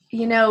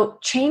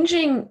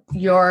Changing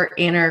your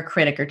inner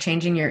critic or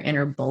changing your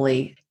inner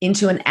bully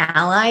into an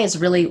ally is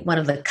really one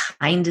of the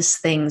kindest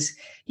things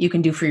you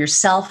can do for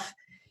yourself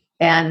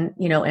and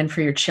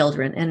for your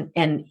children.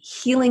 And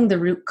healing the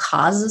root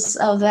causes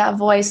of that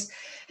voice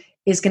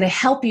is going to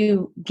help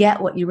you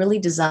get what you really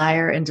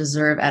desire and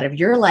deserve out of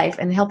your life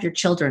and help your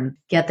children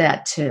get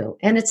that too.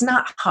 And it's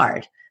not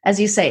hard. As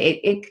you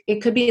say,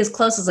 it could be as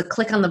close as a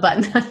click on the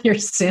button on your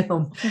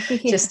Zoom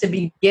just to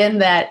begin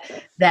that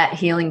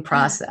healing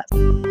process.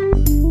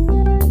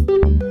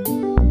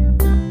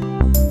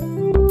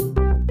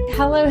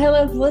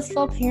 Hello,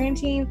 blissful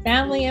parenting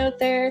family out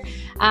there.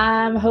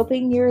 I'm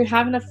hoping you're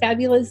having a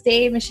fabulous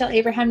day. Michelle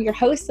Abraham, your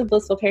host of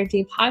Blissful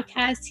Parenting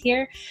Podcast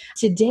here.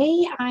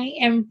 Today, I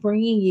am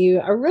bringing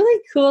you a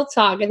really cool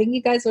talk. I think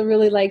you guys will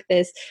really like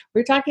this.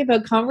 We're talking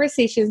about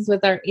conversations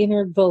with our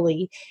inner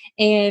bully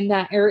and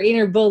or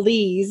inner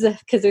bullies,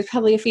 because there's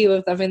probably a few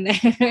of them in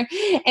there.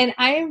 And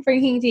I am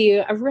bringing to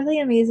you a really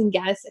amazing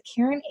guest,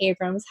 Karen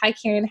Abrams. Hi,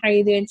 Karen. How are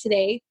you doing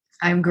today?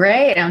 I'm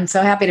great. I'm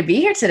so happy to be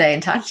here today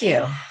and talk to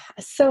you.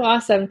 So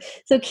awesome.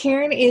 So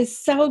Karen is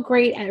so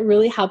great at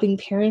really helping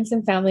parents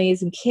and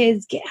families and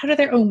kids get out of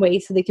their own way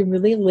so they can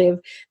really live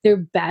their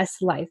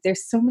best life.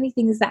 There's so many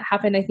things that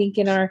happen, I think,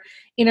 in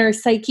our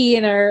psyche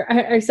and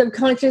our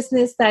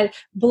subconsciousness that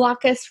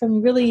block us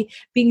from really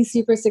being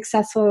super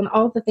successful in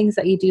all the things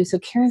that you do. So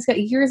Karen's got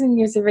years and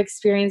years of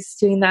experience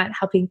doing that,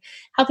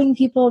 helping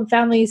people,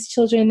 families,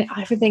 children,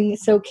 everything.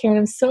 So Karen,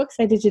 I'm so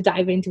excited to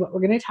dive into what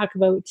we're going to talk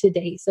about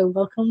today. So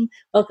welcome.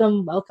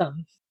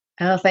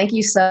 Oh, thank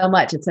you so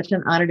much. It's such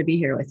an honor to be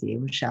here with you,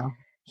 Michelle.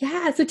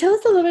 Yeah. So tell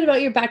us a little bit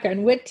about your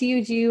background. What do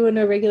you do on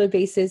a regular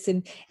basis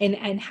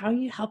and how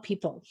you help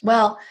people?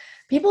 Well,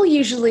 people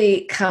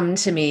usually come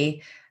to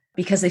me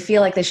because they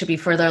feel like they should be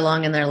further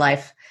along in their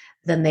life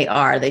than they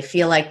are. They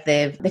feel like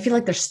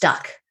they're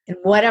stuck in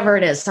whatever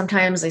it is.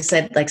 Sometimes they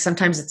said,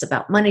 sometimes it's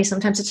about money.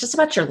 Sometimes it's just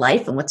about your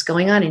life and what's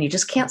going on. And you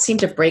just can't seem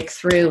to break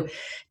through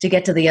to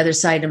get to the other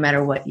side, no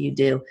matter what you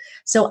do.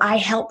 So I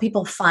help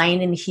people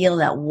find and heal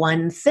that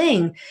one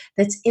thing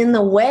that's in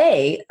the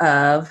way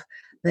of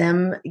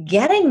them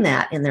getting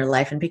that in their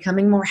life and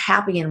becoming more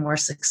happy and more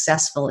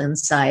successful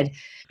inside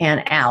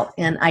and out.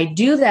 And I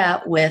do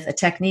that with a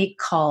technique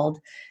called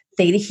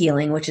theta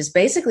healing, which is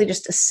basically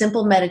just a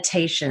simple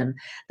meditation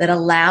that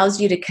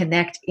allows you to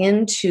connect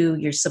into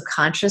your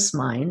subconscious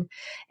mind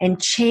and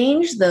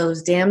change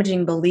those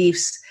damaging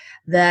beliefs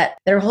that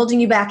they're holding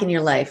you back in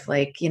your life.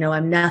 Like,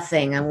 I'm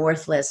nothing, I'm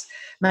worthless,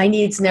 my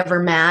needs never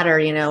matter,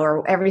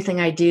 or everything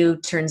I do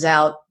turns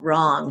out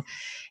wrong.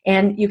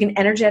 And you can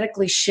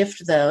energetically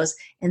shift those.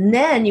 And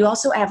then you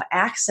also have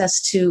access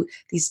to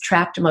these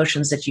trapped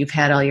emotions that you've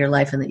had all your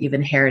life and that you've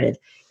inherited.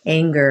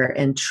 Anger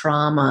and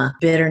trauma,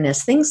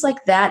 bitterness, things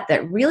like that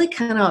really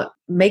kind of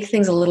make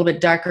things a little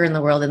bit darker in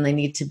the world than they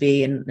need to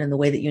be in the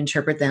way that you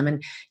interpret them.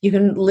 And you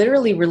can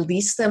literally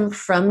release them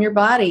from your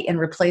body and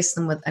replace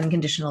them with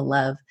unconditional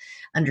love,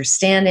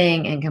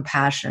 understanding, and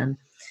compassion.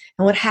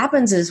 And what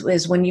happens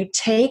is when you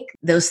take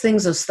those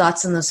things, those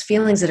thoughts and those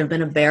feelings that have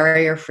been a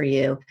barrier for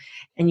you,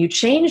 and you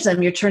change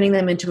them, you're turning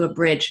them into a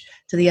bridge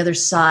to the other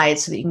side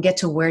so that you can get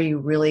to where you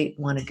really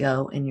want to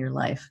go in your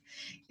life.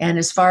 And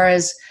as far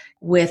as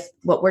with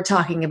what we're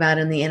talking about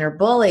in the inner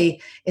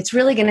bully, it's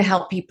really going to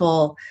help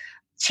people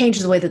change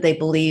the way that they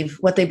believe,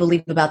 what they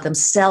believe about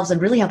themselves,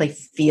 and really how they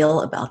feel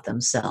about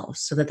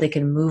themselves so that they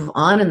can move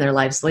on in their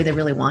lives the way they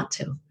really want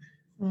to.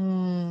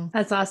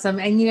 That's awesome.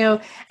 And,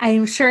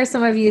 I'm sure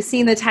some of you have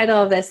seen the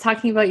title of this,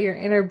 talking about your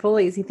inner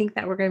bullies. You think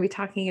that we're going to be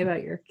talking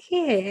about your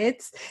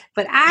kids,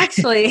 but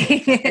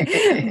actually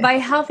by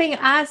helping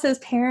us as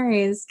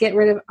parents get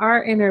rid of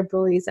our inner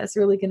bullies, that's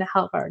really going to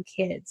help our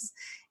kids.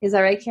 Is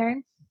that right,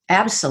 Karen?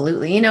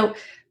 Absolutely.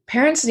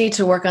 Parents need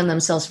to work on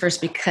themselves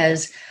first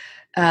because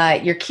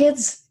your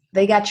kids,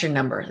 they got your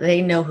number.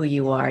 They know who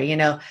you are.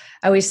 I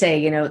always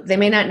say, they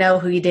may not know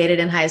who you dated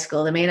in high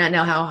school. They may not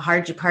know how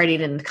hard you partied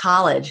in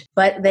college,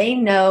 but they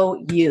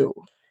know you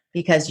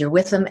because you're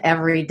with them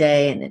every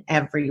day and in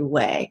every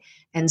way.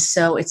 And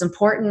so it's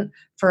important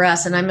for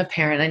us, and I'm a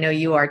parent, I know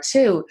you are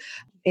too.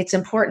 It's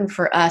important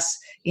for us,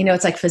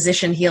 it's like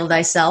physician heal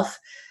thyself.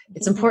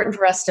 It's important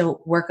for us to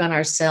work on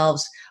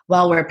ourselves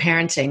while we're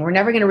parenting. We're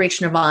never going to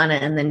reach nirvana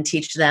and then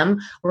teach them.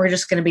 We're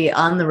just going to be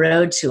on the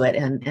road to it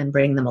and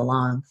bring them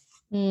along.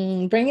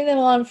 Bringing them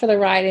along for the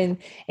ride and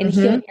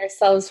healing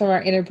ourselves from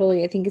our inner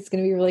bully. I think it's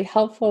going to be really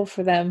helpful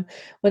for them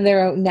when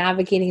they're out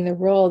navigating the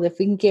world. If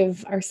we can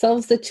give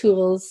ourselves the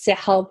tools to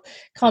help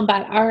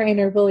combat our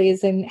inner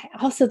bullies, and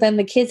also then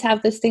the kids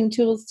have the same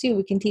tools too.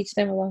 We can teach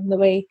them along the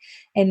way.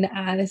 And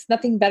it's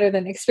nothing better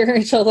than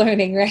experiential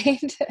learning,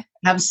 right?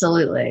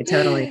 Absolutely. I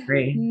totally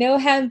agree. No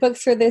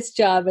handbooks for this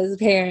job as a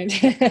parent.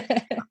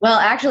 Well,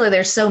 actually,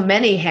 there's so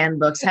many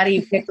handbooks. How do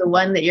you pick the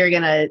one that you're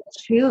going to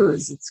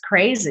choose? It's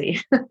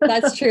crazy.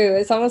 That's true.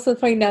 It's almost the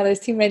point now. There's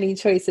too many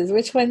choices.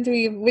 Which one do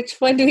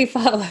we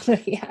follow?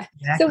 Yeah.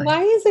 Exactly. So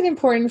why is it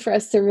important for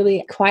us to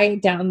really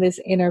quiet down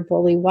this inner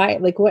bully? Why?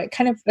 What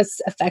kind of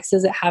effects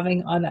is it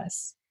having on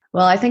us?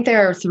 Well, I think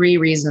there are 3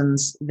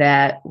 reasons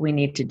that we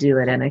need to do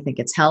it. And I think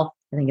it's health,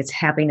 I think it's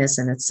happiness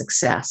and it's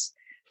success.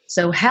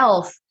 So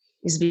health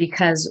is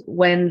because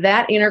when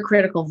that inner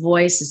critical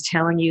voice is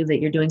telling you that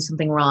you're doing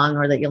something wrong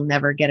or that you'll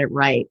never get it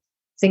right,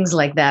 things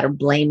like that, or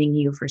blaming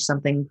you for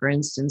something, for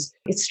instance,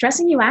 it's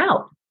stressing you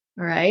out.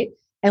 All right.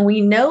 And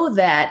we know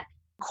that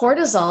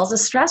cortisol is a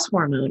stress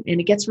hormone and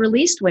it gets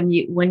released when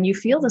you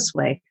feel this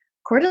way.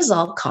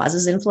 Cortisol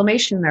causes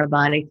inflammation in our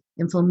body.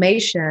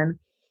 Inflammation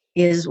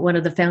is one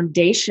of the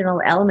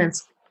foundational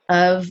elements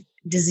of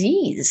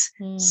disease.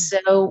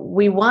 So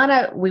we want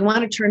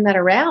to turn that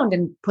around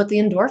and put the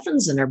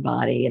endorphins in our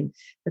body and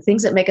the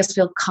things that make us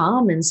feel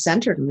calm and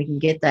centered, and we can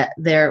get that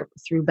there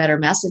through better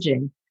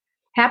messaging.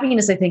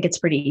 Happiness, I think it's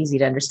pretty easy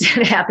to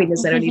understand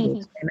happiness. I don't need to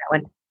explain that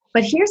one.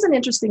 But here's an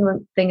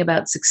interesting thing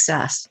about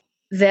success,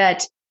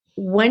 that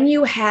when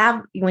you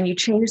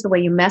change the way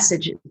you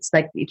message, it's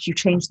like you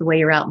change the way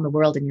you're out in the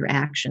world and your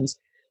actions.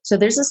 So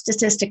there's a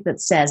statistic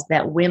that says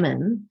that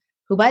women,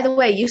 who, by the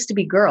way, used to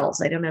be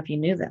girls, I don't know if you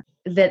knew that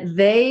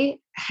they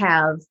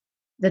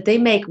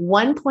make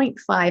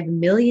 $1.5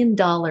 million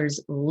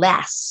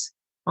less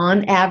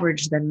on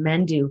average than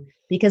men do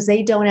because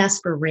they don't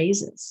ask for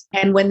raises.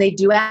 And when they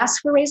do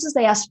ask for raises,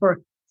 they ask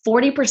for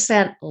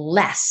 40%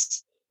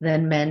 less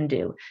than men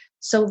do.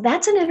 So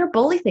that's an inner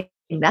bully thing.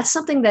 That's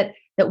something that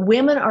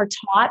women are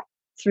taught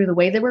through the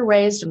way they were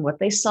raised and what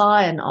they saw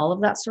and all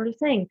of that sort of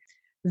thing,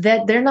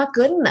 that they're not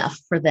good enough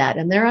for that.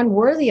 And they're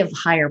unworthy of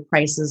higher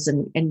prices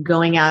and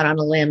going out on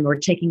a limb or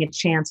taking a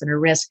chance and a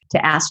risk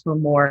to ask for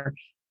more.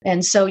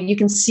 And so you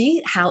can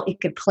see how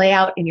it could play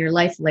out in your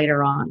life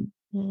later on.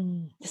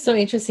 So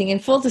interesting.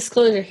 And full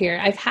disclosure here,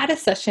 I've had a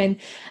session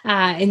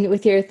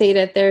with your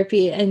theta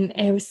therapy, and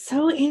it was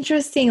so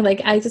interesting. Like,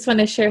 I just want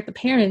to share with the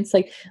parents,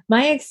 like,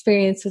 my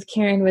experience with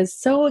Karen was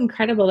so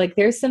incredible. Like,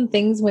 there's some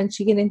things once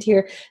you get into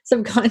your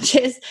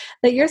subconscious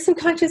that your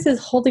subconscious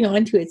is holding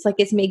on to. It's like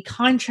it's made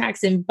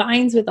contracts and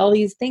binds with all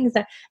these things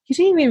that you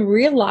didn't even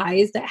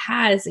realize that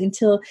has,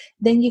 until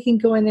then you can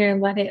go in there and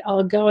let it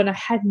all go. And I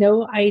had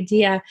no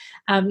idea.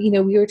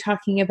 We were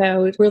talking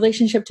about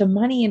relationship to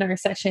money in our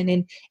session,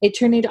 and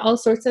it turned into all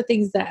sorts of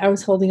things that I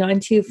was holding on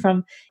to,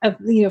 from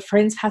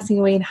friends passing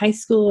away in high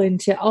school and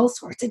to all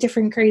sorts of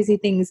different crazy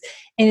things.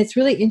 And it's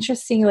really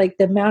interesting, like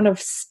the amount of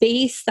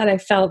space that I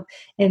felt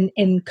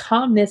and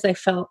calmness I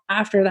felt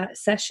after that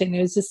session.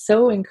 It was just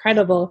so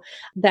incredible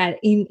that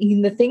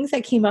in the things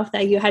that came up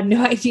that you had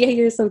no idea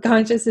your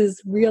subconscious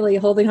is really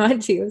holding on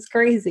to. It was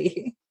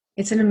crazy.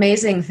 It's an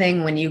amazing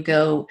thing when you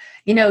go,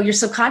 your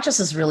subconscious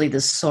is really the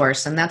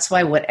source. And that's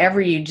why whatever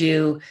you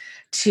do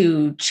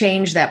to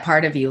change that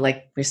part of you,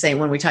 like we're saying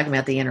when we're talking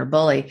about the inner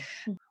bully,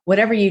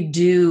 whatever you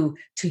do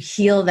to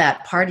heal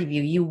that part of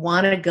you, you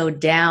want to go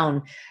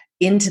down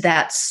into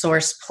that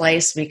source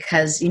place,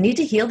 because you need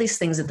to heal these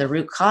things at the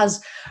root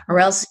cause, or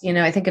else,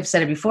 I think I've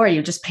said it before,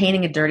 you're just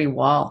painting a dirty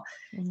wall.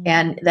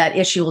 And that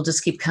issue will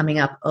just keep coming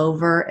up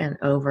over and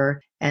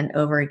over and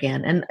over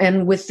again.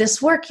 And with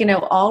this work,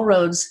 all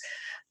roads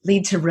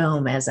lead to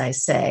Rome, as I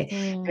say.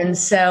 And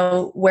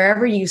so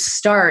wherever you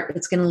start,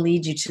 it's going to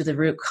lead you to the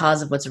root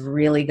cause of what's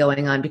really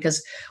going on.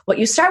 Because what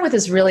you start with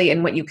is really,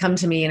 and what you come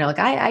to me, like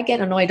I get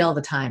annoyed all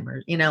the time,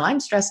 or, I'm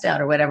stressed out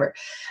or whatever,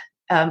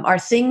 are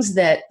things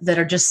that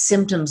are just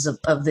symptoms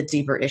of the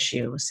deeper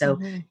issue. So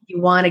you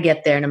want to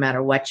get there no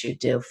matter what you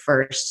do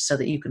first, so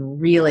that you can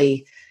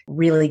really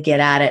get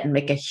at it and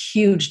make a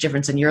huge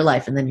difference in your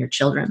life and then your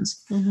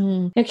children's.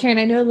 Now, Karen,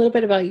 I know a little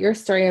bit about your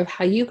story of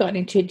how you got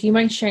into it. Do you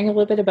mind sharing a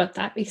little bit about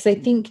that? Because I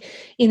think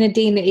in a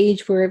day and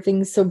age where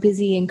everything's so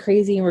busy and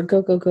crazy and we're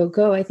go, go, go,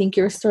 go, I think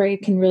your story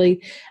can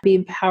really be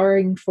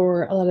empowering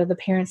for a lot of the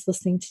parents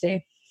listening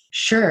today.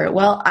 Sure.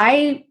 Well,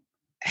 I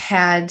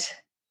had,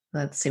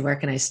 let's see, where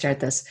can I start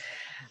this?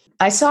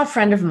 I saw a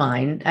friend of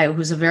mine,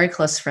 who's a very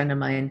close friend of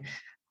mine,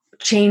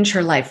 change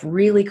her life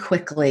really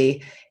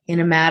quickly in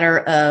a matter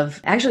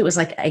of, actually it was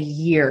like a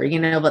year,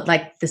 but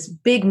like this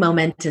big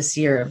momentous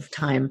year of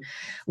time,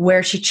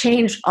 where she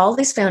changed all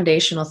these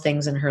foundational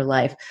things in her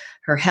life,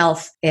 her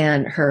health,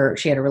 and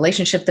she had a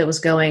relationship that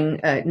was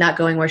not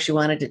going where she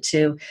wanted it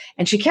to.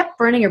 And she kept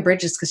burning her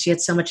bridges because she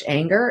had so much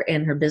anger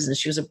in her business.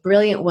 She was a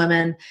brilliant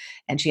woman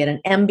and she had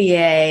an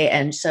MBA.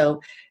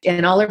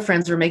 And all her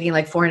friends were making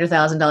like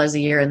 $400,000 a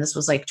year. And this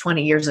was like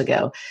 20 years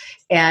ago.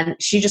 And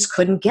she just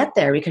couldn't get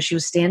there because she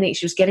was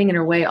getting in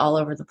her way all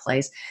over the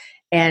place.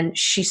 And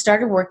she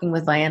started working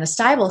with Diana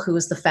Steibel, who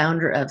was the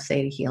founder of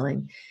Theta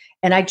Healing.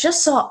 And I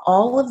just saw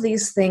all of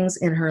these things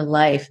in her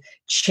life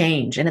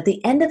change. And at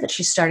the end of it,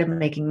 she started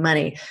making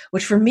money,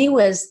 which for me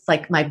was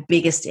like my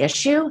biggest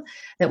issue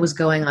that was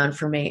going on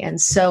for me.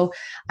 And so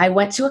I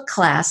went to a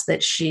class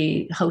that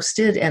she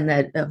hosted and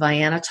that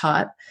Diana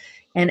taught.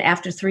 And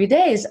after 3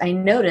 days, I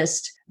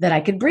noticed that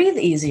I could breathe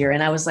easier.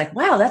 And I was like,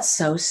 wow, that's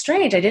so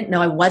strange. I didn't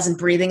know I wasn't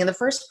breathing in the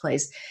first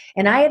place.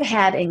 And I had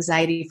had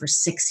anxiety for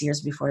 6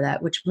 years before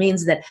that, which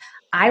means that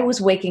I was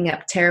waking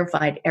up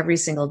terrified every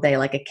single day,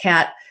 like a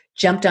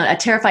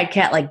terrified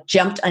cat, like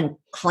jumped and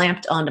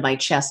clamped onto my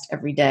chest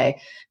every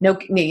day. No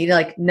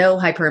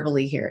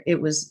hyperbole here.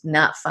 It was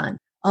not fun.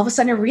 All of a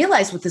sudden I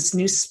realized with this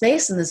new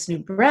space and this new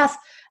breath,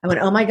 I went,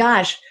 oh my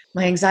gosh,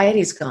 my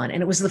anxiety's gone.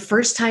 And it was the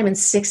first time in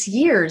 6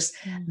 years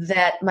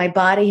that my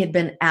body had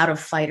been out of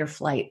fight or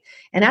flight.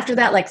 And after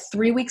that, like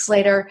 3 weeks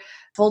later,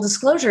 full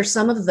disclosure,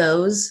 some of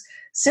those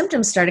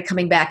symptoms started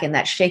coming back and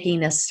that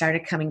shakiness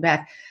started coming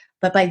back.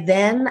 But by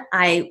then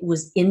I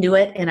was into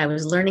it and I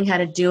was learning how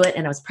to do it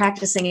and I was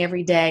practicing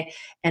every day,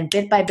 and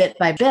bit by bit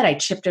by bit, I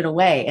chipped it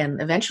away.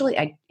 And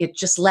eventually it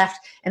just left.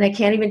 And I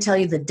can't even tell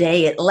you the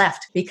day it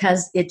left,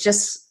 because it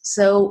just,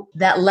 so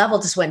that level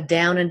just went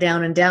down and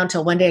down and down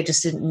till one day I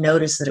just didn't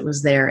notice that it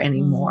was there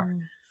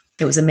anymore.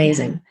 It was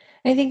amazing.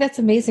 Yeah. I think that's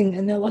amazing.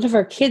 And a lot of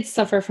our kids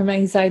suffer from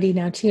anxiety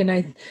now too. And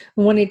I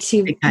wanted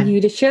you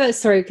to share that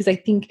story, because I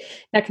think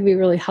that could be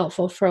really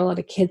helpful for a lot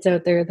of kids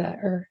out there that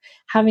are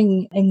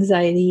having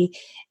anxiety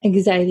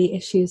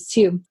issues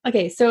too.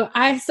 Okay. So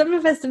some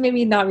of us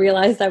maybe not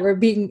realize that we're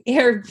being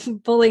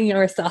bullying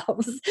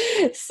ourselves.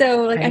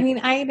 So like, Right. I mean,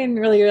 I didn't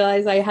really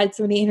realize I had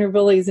so many inner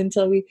bullies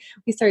until we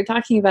started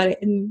talking about it.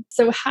 And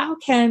so how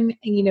can,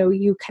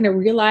 you kind of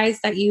realize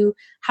that you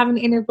have an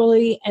inner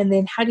bully, and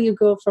then how do you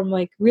go from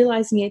like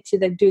realizing it to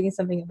then doing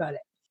something about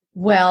it?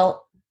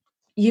 Well,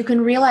 you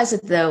can realize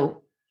it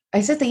though. I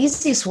said the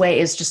easiest way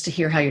is just to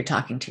hear how you're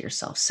talking to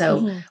yourself.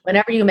 So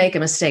whenever you make a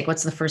mistake,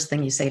 what's the first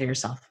thing you say to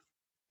yourself?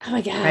 Oh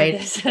my God, Right?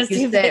 that's so You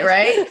stupid. say,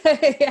 right?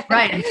 Yeah.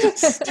 Right. I'm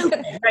so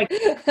stupid. Right.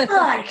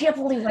 God, I can't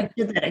believe I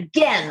did that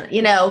again.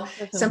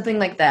 Something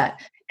like that.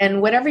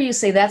 And whatever you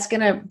say, that's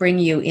going to bring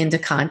you into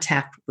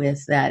contact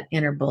with that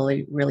inner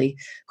bully really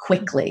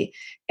quickly.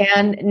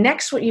 And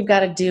next, what you've got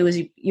to do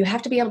is you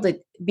have to be able to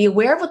be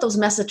aware of what those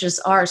messages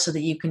are so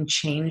that you can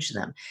change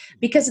them.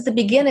 Because at the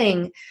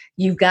beginning,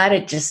 you've got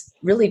to just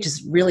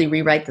really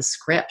rewrite the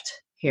script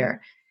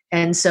here.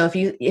 And so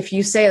if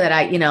you say that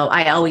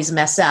I always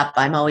mess up,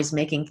 I'm always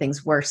making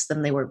things worse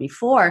than they were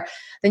before,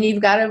 then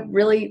you've got to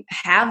really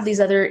have these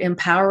other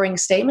empowering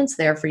statements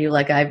there for you.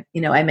 Like I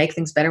make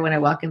things better when I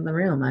walk in the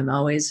room. I'm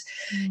always,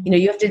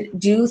 you have to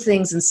do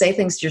things and say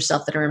things to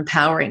yourself that are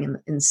empowering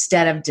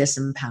instead of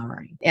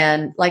disempowering.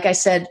 And like I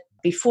said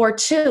before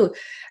too,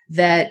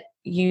 that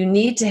you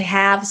need to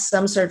have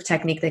some sort of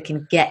technique that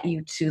can get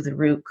you to the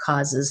root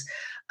causes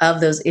of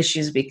those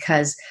issues,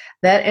 because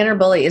that inner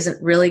bully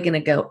isn't really going to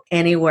go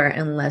anywhere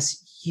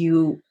unless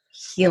you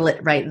heal it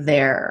right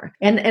there.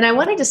 And I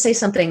wanted to say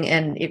something,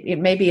 and it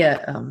may be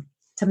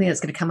something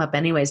that's going to come up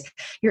anyways.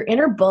 Your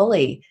inner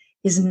bully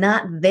is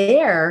not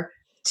there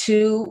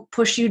to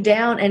push you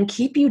down and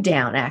keep you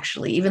down,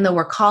 actually, even though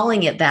we're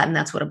calling it that, and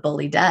that's what a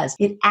bully does.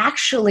 It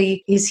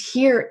actually is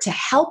here to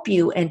help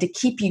you and to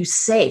keep you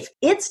safe.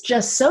 It's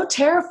just so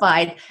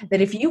terrified that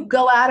if you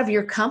go out of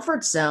your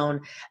comfort zone,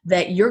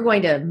 that you're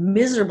going to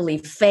miserably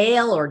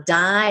fail or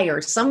die,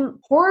 or some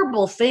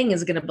horrible thing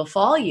is going to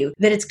befall you,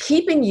 that it's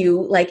keeping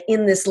you like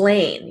in this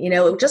lane.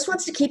 It just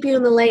wants to keep you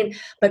in the lane,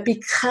 but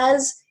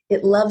because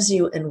it loves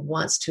you and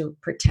wants to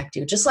protect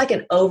you, just like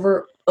an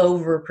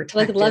overprotective.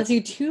 Like it loves you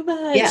too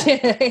much. Yeah,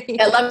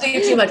 it loves you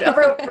too much.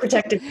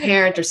 Overprotective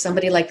parent or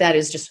somebody like that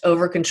is just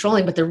over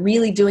controlling, but they're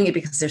really doing it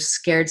because they're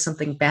scared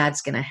something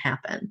bad's going to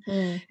happen.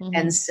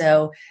 And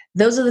so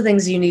those are the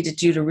things you need to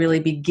do to really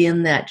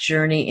begin that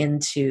journey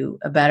into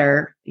a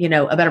better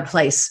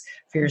place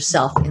for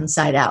yourself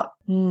inside out.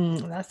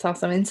 That's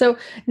awesome. And so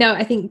now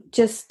I think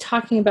just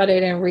talking about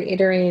it and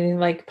reiterating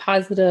like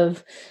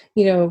positive,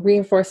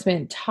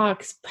 reinforcement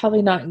talks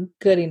probably not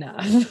good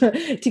enough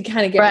to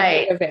kind of get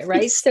rid of it.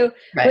 Right. So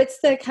what's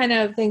the kind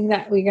of thing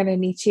that we're going to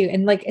need to,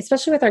 and like,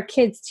 especially with our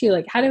kids too,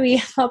 like how do we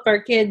help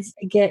our kids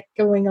get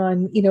going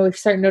on, if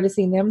start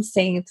noticing them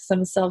saying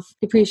some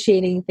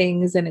self-depreciating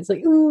things, and it's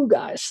like, oh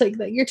gosh, like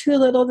you're too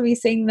little to be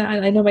saying that.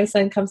 And I know my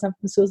son comes home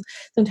from school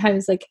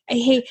sometimes like, I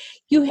hate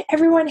you,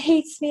 everyone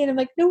hates me. And I'm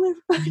like, no,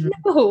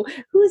 no,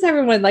 who's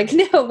everyone? Like,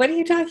 no, what are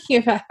you talking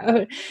about?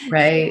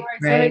 Right.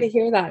 It's hard to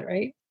hear that,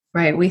 right?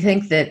 Right. We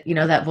think that,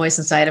 that voice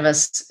inside of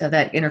us,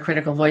 that inner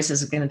critical voice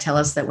is going to tell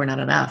us that we're not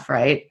enough.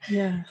 Right.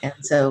 Yeah. And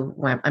so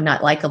I'm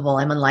not likable,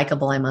 I'm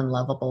unlikable, I'm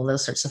unlovable,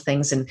 those sorts of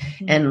things.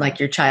 And like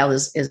your child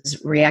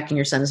is reacting,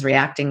 your son is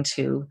reacting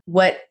to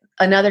what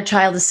another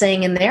child is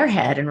saying in their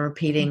head and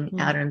repeating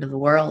out into the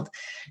world.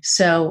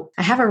 So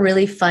I have a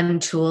really fun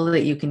tool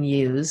that you can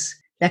use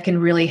that can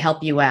really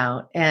help you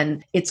out.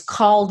 And it's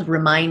called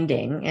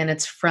Reminding, and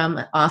it's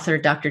from author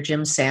Dr.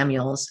 Jim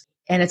Samuels.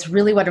 And it's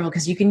really wonderful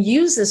because you can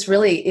use this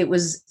it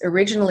was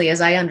originally, as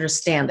I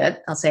understand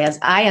it,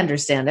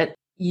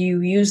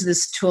 you use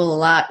this tool a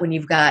lot when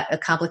you've got a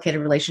complicated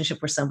relationship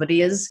where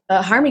somebody is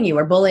harming you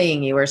or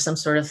bullying you or some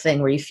sort of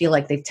thing where you feel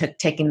like they've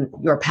taken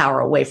your power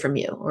away from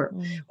you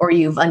or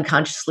you've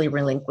unconsciously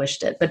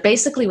relinquished it. But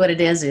basically what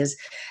it is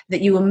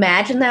that you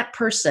imagine that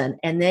person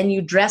and then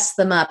you dress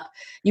them up,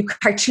 you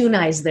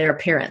cartoonize their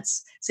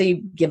appearance. So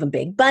you give them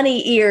big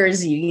bunny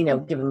ears, you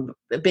give them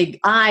big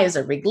eyes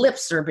or big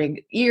lips or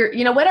big ear,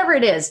 whatever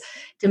it is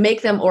to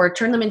make them or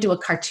turn them into a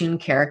cartoon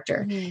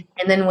character.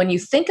 And then when you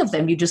think of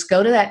them, you just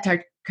go to that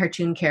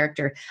cartoon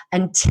character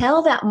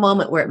until that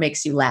moment where it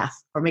makes you laugh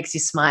or makes you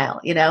smile,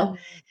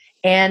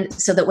 And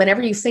so that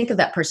whenever you think of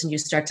that person, you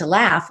start to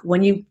laugh.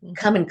 When you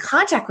come in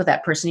contact with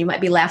that person, you might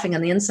be laughing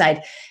on the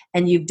inside,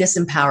 and you've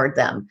disempowered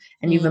them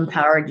and you've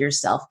empowered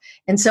yourself.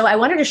 And so I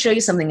wanted to show you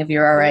something, if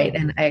you're all right.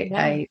 And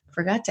I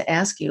forgot to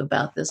ask you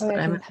about this, but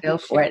I'm going to go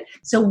for it.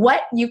 So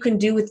what you can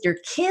do with your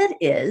kid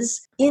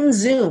is in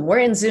Zoom. We're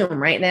in Zoom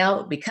right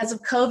now because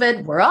of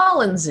COVID. We're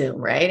all in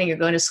Zoom, right? And you're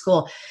going to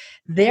school.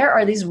 There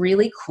are these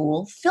really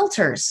cool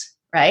filters,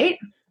 right?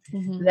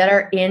 That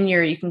are in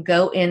you can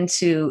go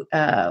into,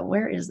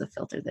 where is the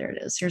filter? There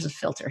it is. Here's a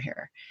filter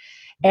here.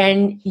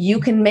 And you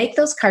can make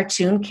those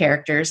cartoon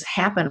characters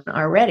happen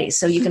already.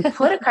 So you can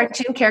put a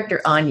cartoon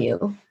character on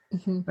you.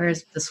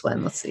 Where's this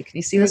one? Let's see. Can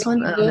you see this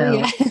one? Oh, no.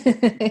 Yeah.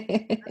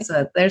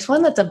 There's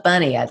one that's a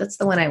bunny. That's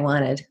the one I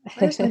wanted.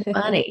 Where's my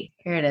bunny?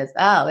 Here it is.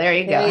 Oh, there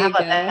you go. How about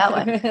that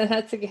one?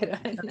 That's a good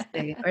one.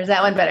 Where's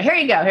that one better? Here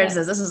you go. Here's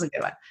this. This is a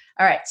good one.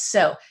 All right.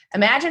 So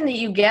imagine that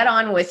you get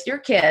on with your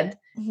kid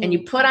and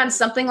you put on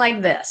something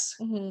like this,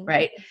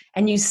 right?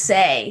 And you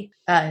say,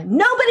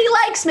 nobody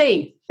likes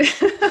me. You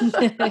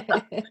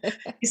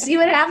see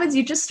what happens?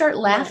 You just start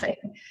laughing.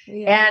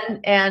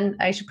 And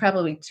I should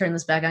probably turn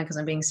this back on because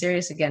I'm being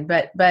serious again.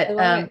 But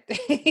yeah,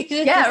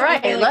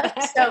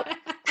 right. So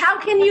how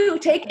can you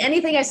take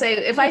anything I say?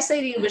 If I say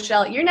to you,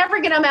 Michelle, you're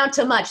never going to amount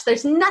to much.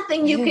 There's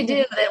nothing you can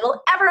do that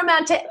will ever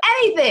amount to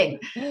anything,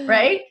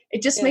 right?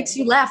 It just makes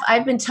you laugh.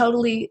 I've been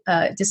totally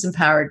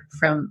disempowered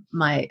from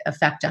my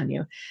effect on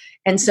you.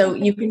 And so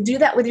you can do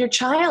that with your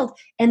child,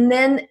 and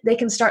then they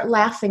can start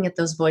laughing at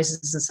those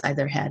voices inside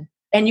their head.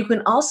 And you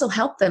can also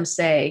help them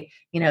say,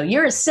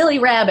 you're a silly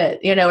rabbit,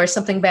 or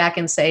something back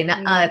and say, no,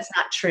 it's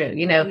not true,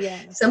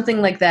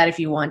 something like that if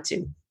you want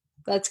to.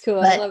 That's cool.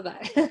 I love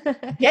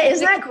that. Yeah,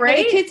 isn't that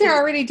great? The kids are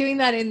already doing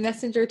that in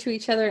Messenger to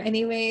each other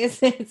anyways.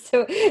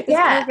 So it's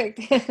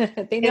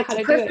perfect. They know how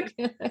to do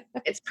it.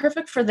 It's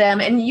perfect for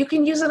them. And you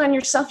can use it on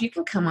yourself. You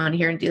can come on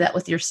here and do that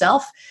with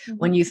yourself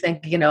when you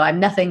think, I'm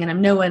nothing and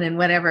I'm no one and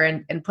whatever,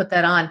 and put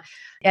that on.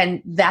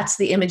 And that's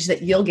the image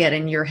that you'll get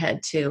in your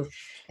head too.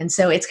 And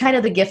so it's kind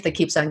of the gift that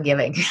keeps on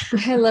giving.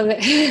 I love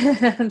it.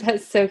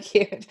 That's so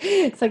cute.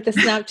 It's like the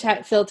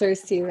Snapchat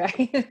filters too,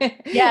 right?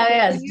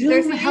 Yeah.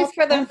 There's a use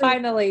for them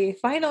finally.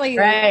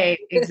 Right,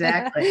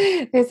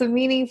 exactly. There's a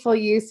meaningful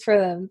use for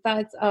them.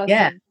 That's awesome.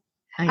 Yeah.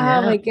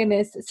 Oh my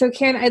goodness. So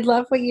Karen, I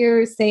love what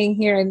you're saying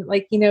here. And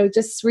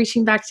just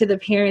reaching back to the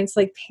parents,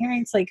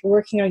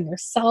 working on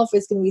yourself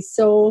is going to be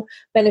so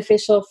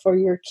beneficial for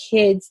your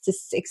kids to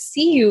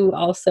see you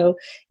also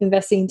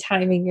investing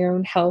time in your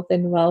own health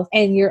and wealth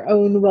and your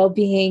own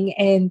well-being.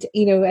 And,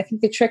 I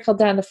think the trickle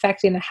down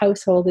effect in a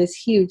household is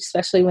huge,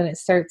 especially when it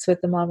starts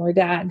with the mom or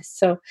dad.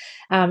 So,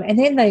 and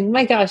then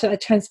my gosh, that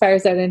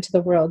transpires out into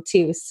the world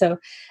too. So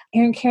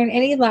Karen,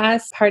 any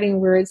last parting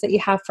words that you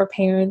have for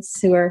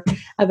parents who are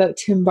about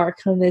to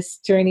embark on this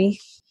journey?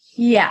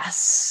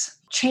 Yes.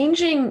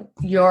 Changing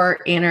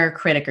your inner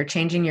critic or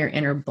changing your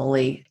inner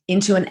bully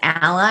into an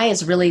ally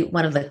is really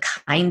one of the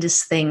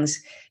kindest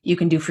things you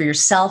can do for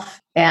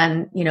yourself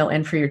and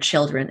for your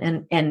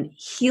children. And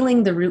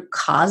healing the root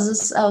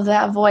causes of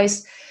that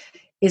voice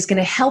is going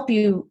to help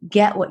you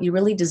get what you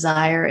really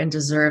desire and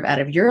deserve out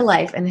of your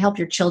life and help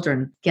your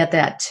children get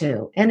that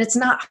too. And it's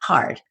not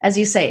hard. As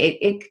you say,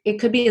 it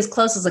could be as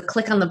close as a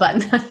click on the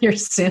button on your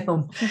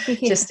Zoom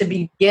just to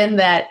begin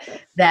that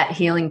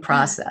healing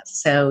process.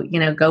 So,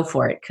 go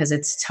for it because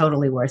it's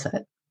totally worth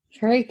it.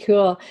 Very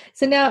cool.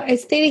 So now,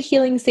 is theta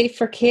healing safe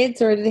for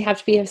kids, or do they have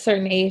to be a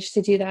certain age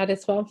to do that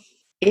as well?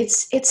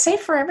 It's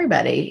safe for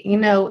everybody.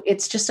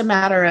 It's just a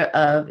matter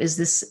of, is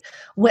this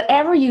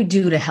whatever you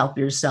do to help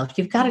yourself,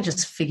 you've got to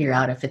just figure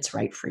out if it's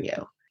right for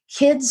you.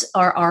 Kids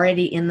are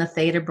already in the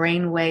theta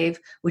brainwave,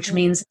 which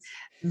means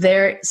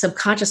their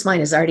subconscious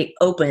mind is already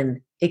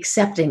open,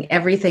 accepting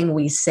everything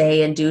we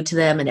say and do to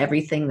them and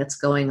everything that's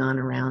going on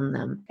around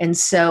them. And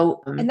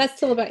so, and that's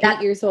still about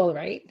 8 years old,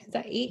 right? Is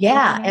that 8?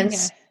 Yeah.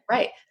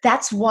 Right.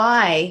 That's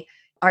why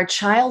our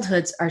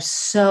childhoods are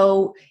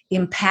so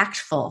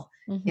impactful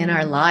in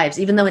our lives,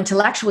 even though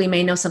intellectually we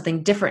may know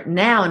something different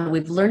now and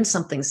we've learned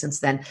something since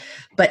then,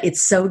 but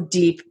it's so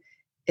deep,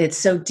 it's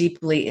so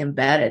deeply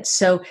embedded.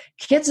 So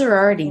kids are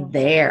already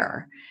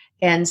there.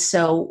 And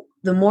so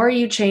the more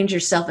you change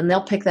yourself, and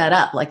they'll pick that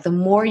up, the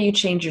more you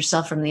change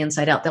yourself from the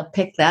inside out, they'll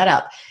pick that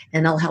up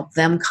and it'll help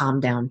them calm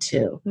down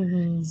too.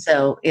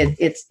 So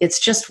it's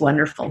just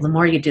wonderful. The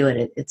more you do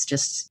it, it's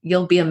just,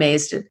 you'll be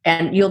amazed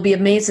and you'll be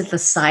amazed at the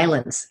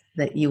silence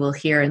that you will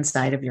hear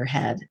inside of your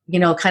head,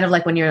 kind of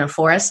like when you're in a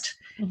forest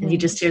and you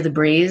just hear the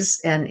breeze,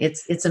 and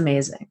it's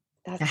amazing.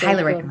 I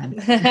highly recommend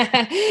it.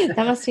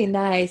 That must be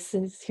nice.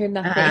 It's hear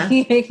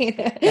nothing.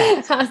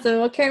 Awesome.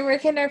 Well, Karen, where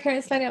can our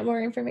parents find out more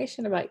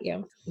information about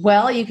you?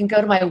 Well, you can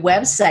go to my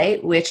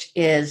website, which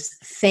is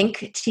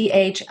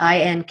theta.com.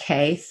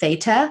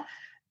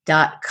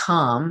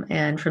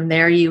 And from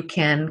there you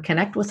can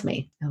connect with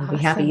me. I'll be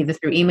happy either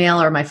through email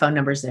or my phone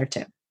number's there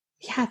too.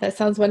 Yeah, that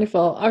sounds wonderful.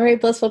 All right,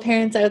 blissful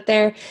parents out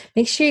there,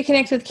 make sure you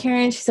connect with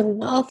Karen. She's a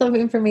wealth of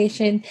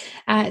information.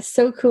 It's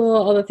so cool,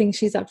 all the things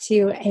she's up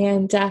to.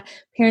 And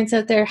parents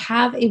out there,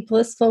 have a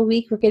blissful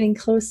week. We're getting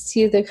close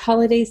to the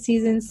holiday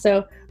season,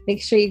 so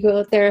make sure you go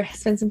out there,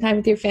 spend some time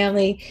with your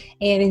family,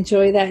 and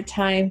enjoy that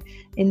time.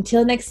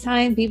 Until next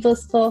time, be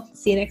blissful.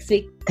 See you next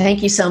week.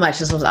 Thank you so much.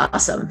 This was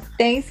awesome.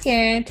 Thanks,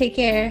 Karen. Take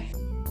care.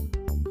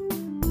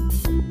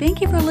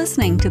 Thank you for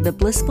listening to the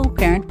Blissful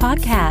Parent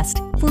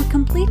Podcast. For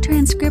complete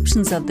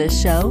transcriptions of this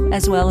show,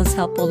 as well as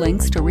helpful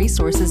links to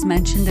resources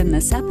mentioned in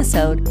this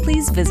episode,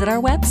 please visit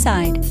our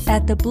website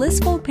at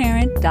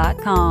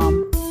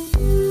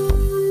theblissfulparent.com.